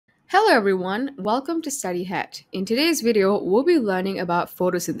Hello everyone, welcome to Study Hat. In today's video, we'll be learning about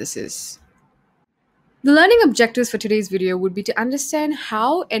photosynthesis. The learning objectives for today's video would be to understand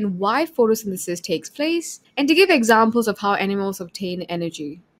how and why photosynthesis takes place and to give examples of how animals obtain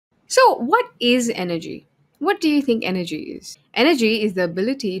energy. So, what is energy? What do you think energy is? Energy is the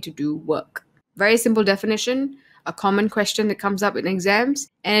ability to do work. Very simple definition, a common question that comes up in exams.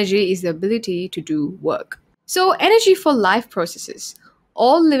 Energy is the ability to do work. So, energy for life processes.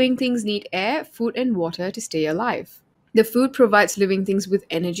 All living things need air, food, and water to stay alive. The food provides living things with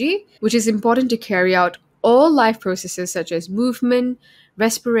energy, which is important to carry out all life processes such as movement,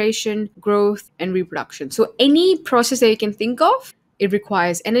 respiration, growth, and reproduction. So, any process that you can think of, it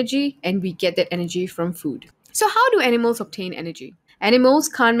requires energy, and we get that energy from food. So, how do animals obtain energy? Animals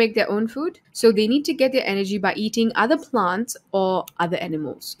can't make their own food, so they need to get their energy by eating other plants or other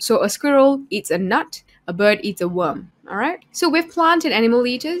animals. So, a squirrel eats a nut, a bird eats a worm. All right. So we have plant and animal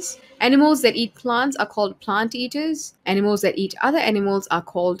eaters. Animals that eat plants are called plant eaters. Animals that eat other animals are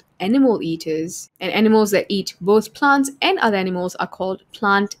called animal eaters. And animals that eat both plants and other animals are called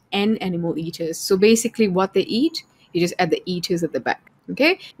plant and animal eaters. So basically, what they eat, you just add the eaters at the back.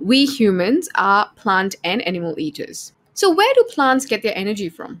 Okay. We humans are plant and animal eaters. So where do plants get their energy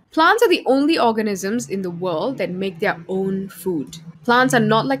from? Plants are the only organisms in the world that make their own food. Plants are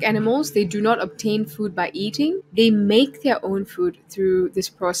not like animals. They do not obtain food by eating. They make their own food through this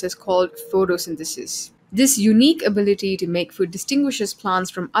process called photosynthesis. This unique ability to make food distinguishes plants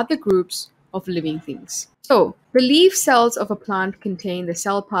from other groups of living things. So, the leaf cells of a plant contain the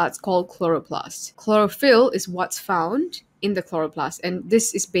cell parts called chloroplasts. Chlorophyll is what's found in the chloroplast, and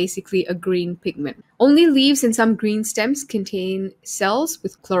this is basically a green pigment. Only leaves and some green stems contain cells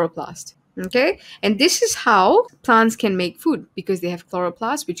with chloroplast. Okay, and this is how plants can make food because they have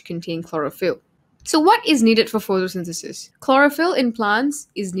chloroplasts which contain chlorophyll. So, what is needed for photosynthesis? Chlorophyll in plants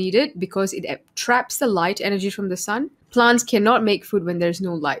is needed because it traps the light energy from the sun. Plants cannot make food when there's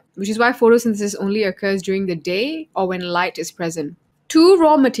no light, which is why photosynthesis only occurs during the day or when light is present. Two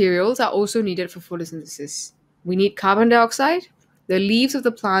raw materials are also needed for photosynthesis. We need carbon dioxide. The leaves of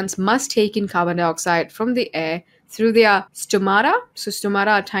the plants must take in carbon dioxide from the air through their stomata. So stomata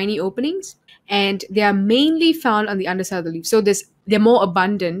are tiny openings, and they are mainly found on the underside of the leaves. So they're more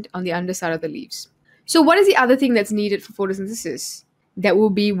abundant on the underside of the leaves. So what is the other thing that's needed for photosynthesis? That will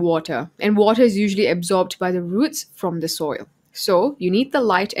be water. And water is usually absorbed by the roots from the soil. So you need the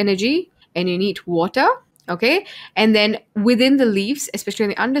light energy and you need water. Okay, and then within the leaves, especially on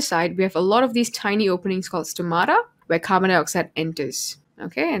the underside, we have a lot of these tiny openings called stomata where carbon dioxide enters.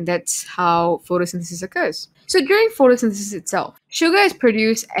 Okay, and that's how photosynthesis occurs. So during photosynthesis itself, sugar is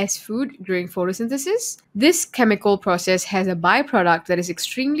produced as food during photosynthesis. This chemical process has a byproduct that is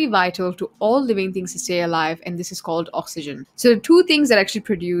extremely vital to all living things to stay alive, and this is called oxygen. So the two things that are actually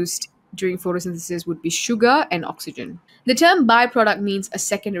produced during photosynthesis would be sugar and oxygen. The term byproduct means a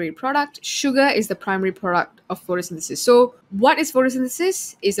secondary product. Sugar is the primary product of photosynthesis. So what is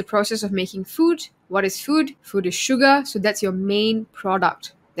photosynthesis? Is the process of making food. What is food? Food is sugar. So that's your main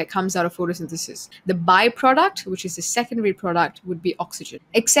product that comes out of photosynthesis. The byproduct, which is the secondary product, would be oxygen.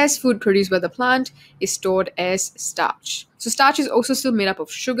 Excess food produced by the plant is stored as starch. So starch is also still made up of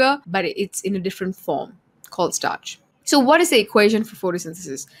sugar, but it's in a different form called starch. So what is the equation for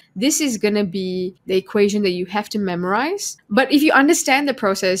photosynthesis? This is going to be the equation that you have to memorize. But if you understand the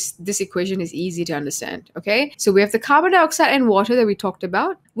process, this equation is easy to understand, okay? So we have the carbon dioxide and water that we talked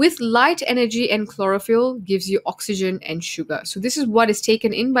about. With light energy and chlorophyll gives you oxygen and sugar. So this is what is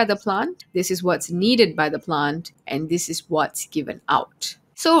taken in by the plant. This is what's needed by the plant. And this is what's given out.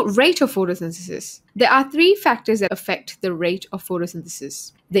 So rate of photosynthesis. There are three factors that affect the rate of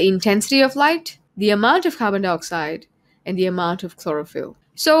photosynthesis: the intensity of light, the amount of carbon dioxide, and the amount of chlorophyll.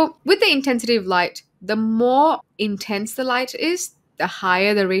 So with the intensity of light, the more intense the light is, the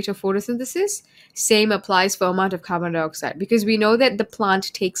higher the rate of photosynthesis. Same applies for amount of carbon dioxide because we know that the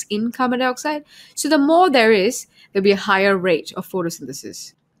plant takes in carbon dioxide. So the more there is, there'll be a higher rate of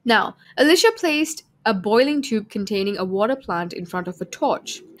photosynthesis. Now, Alicia placed a boiling tube containing a water plant in front of a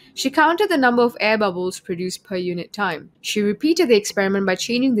torch. She counted the number of air bubbles produced per unit time. She repeated the experiment by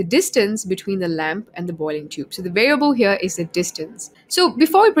changing the distance between the lamp and the boiling tube. So the variable here is the distance. So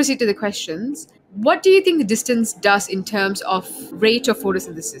before we proceed to the questions, what do you think the distance does in terms of rate of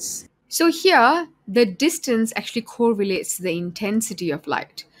photosynthesis? So here, the distance actually correlates to the intensity of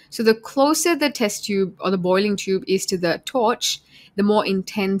light. So the closer the test tube or the boiling tube is to the torch, the more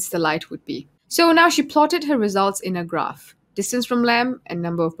intense the light would be. So now she plotted her results in a graph. Distance from lamp and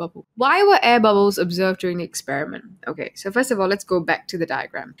number of bubbles. Why were air bubbles observed during the experiment? Okay, so first of all, let's go back to the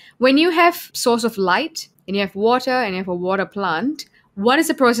diagram. When you have source of light and you have water and you have a water plant, what is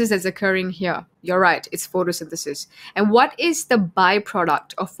the process that's occurring here? You're right, it's photosynthesis. And what is the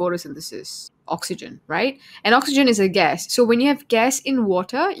byproduct of photosynthesis? Oxygen, right? And oxygen is a gas. So when you have gas in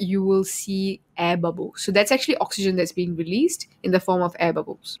water, you will see air bubbles. So that's actually oxygen that's being released in the form of air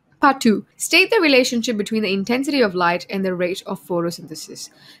bubbles. Part 2. State the relationship between the intensity of light and the rate of photosynthesis.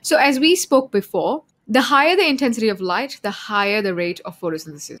 So as we spoke before, the higher the intensity of light, the higher the rate of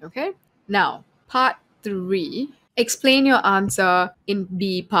photosynthesis. Okay? Now, part 3. Explain your answer in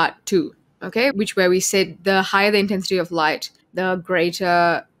B part 2. Okay? Which where we said the higher the intensity of light, the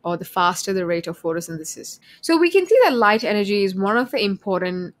greater or the faster the rate of photosynthesis. So we can see that light energy is one of the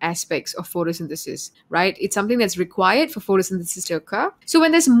important aspects of photosynthesis, right? It's something that's required for photosynthesis to occur. So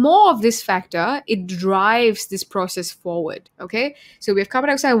when there's more of this factor, it drives this process forward, okay? So we have carbon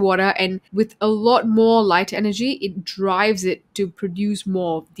dioxide and water, and with a lot more light energy, it drives it to produce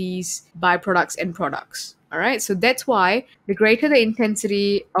more of these byproducts and products. All right, so that's why the greater the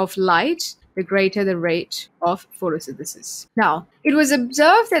intensity of light, the greater the rate of photosynthesis. Now, it was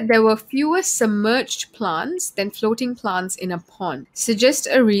observed that there were fewer submerged plants than floating plants in a pond. Suggest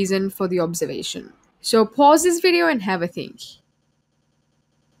a reason for the observation. So pause this video and have a think.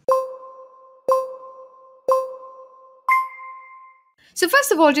 So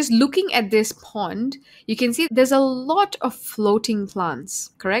first of all, just looking at this pond, you can see there's a lot of floating plants,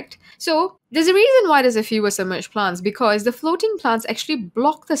 correct? So there's a reason why there's a fewer submerged plants, because the floating plants actually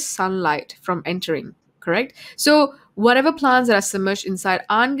block the sunlight from entering, correct? So whatever plants that are submerged inside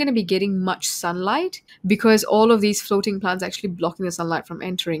aren't going to be getting much sunlight because all of these floating plants are actually blocking the sunlight from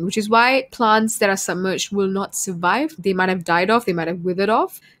entering, which is why plants that are submerged will not survive. They might have died off, they might have withered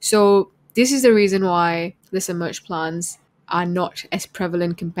off. So this is the reason why the submerged plants are not as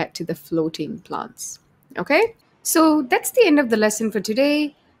prevalent compared to the floating plants. Okay? So that's the end of the lesson for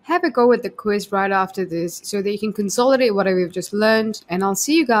today. Have a go at the quiz right after this so that you can consolidate what we've just learned, and I'll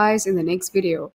see you guys in the next video.